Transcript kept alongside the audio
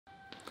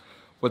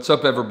What's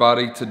up,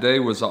 everybody? Today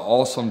was an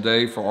awesome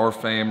day for our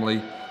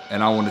family,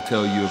 and I want to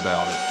tell you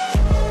about it.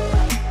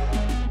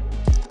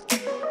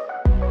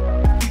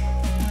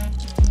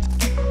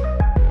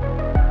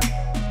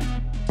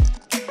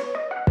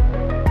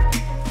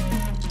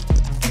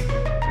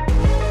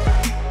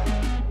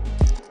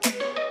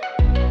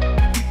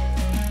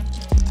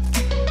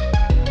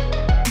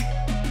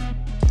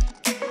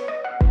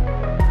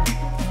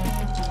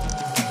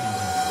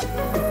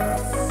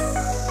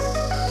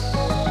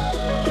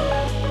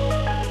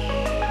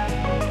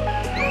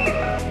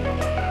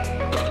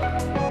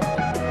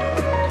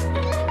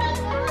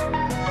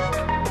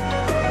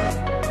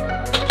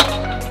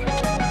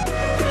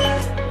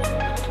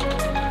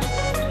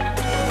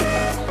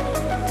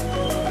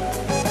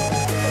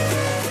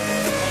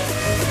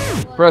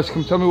 Press,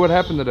 come tell me what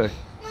happened today.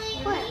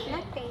 What?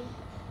 Nothing.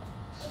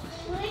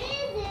 What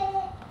is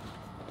it?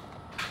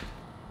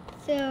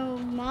 So,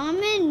 Mom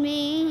and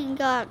me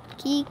got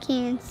key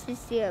cans to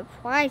see a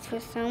prize for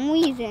some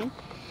reason.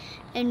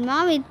 And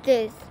Mommy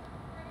just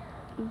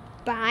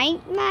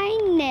bite my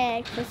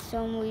neck for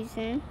some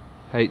reason.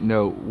 Hey,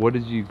 no, what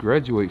did you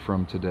graduate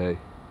from today?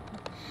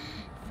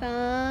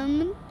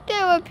 From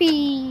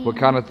therapy. What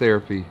kind of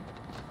therapy?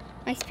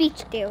 My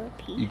speech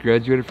therapy. You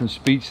graduated from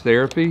speech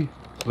therapy?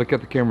 Look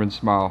at the camera and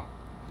smile.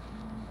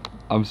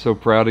 I'm so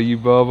proud of you,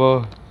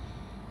 Bubba.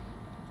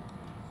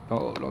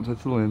 Oh, don't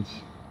touch the lens.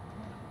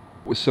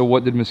 So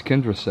what did Miss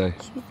Kendra say?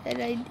 She said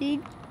I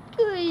did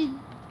good.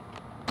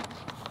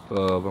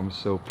 Bub, I'm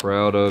so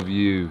proud of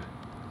you.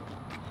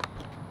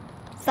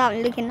 Stop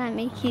looking at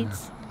my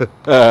kids.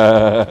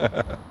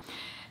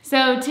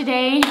 So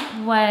today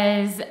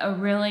was a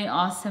really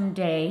awesome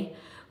day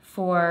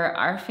for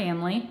our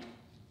family.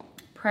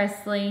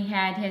 Presley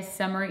had his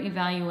summer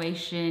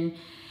evaluation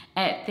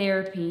at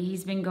therapy.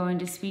 He's been going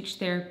to speech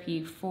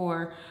therapy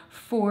for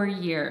 4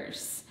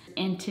 years.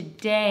 And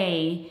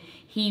today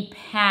he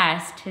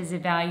passed his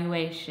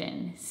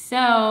evaluation.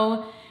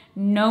 So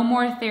no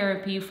more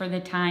therapy for the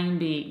time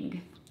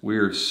being. We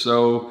are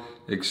so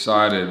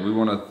excited. We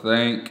want to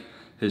thank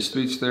his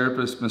speech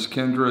therapist, Miss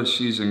Kendra.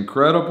 She's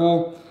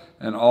incredible.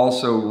 And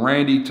also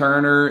Randy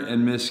Turner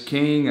and Miss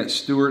King at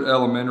Stewart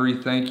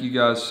Elementary. Thank you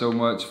guys so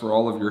much for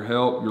all of your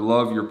help, your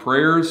love, your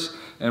prayers,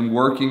 and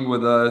working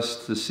with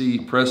us to see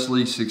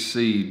Presley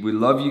succeed. We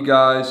love you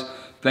guys.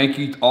 Thank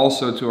you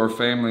also to our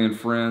family and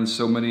friends.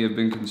 So many have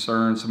been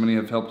concerned. So many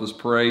have helped us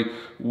pray.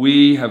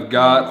 We have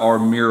got our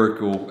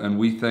miracle, and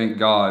we thank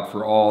God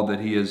for all that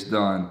He has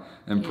done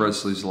in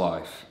Presley's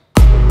life.